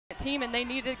team, and they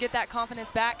need to get that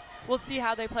confidence back. We'll see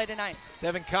how they play tonight.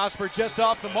 Devin Cosper just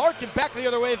off the mark, and back the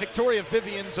other way, Victoria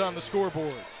Vivian's on the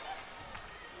scoreboard.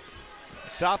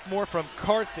 Sophomore from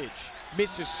Carthage,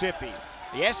 Mississippi.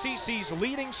 The SEC's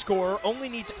leading scorer only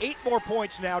needs 8 more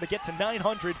points now to get to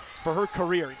 900 for her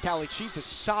career. And Callie, she's a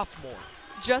sophomore.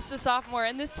 Just a sophomore.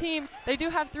 And this team, they do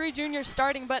have 3 juniors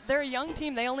starting, but they're a young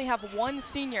team. They only have 1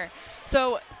 senior.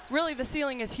 So really the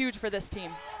ceiling is huge for this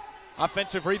team.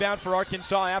 Offensive rebound for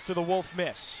Arkansas after the Wolf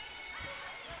miss.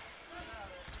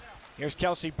 Here's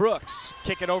Kelsey Brooks,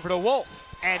 kick it over to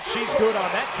Wolf, and she's good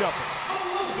on that jumper.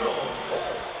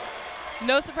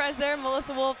 No surprise there,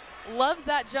 Melissa Wolf loves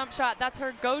that jump shot. That's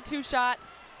her go-to shot.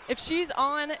 If she's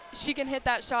on, she can hit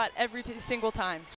that shot every single time.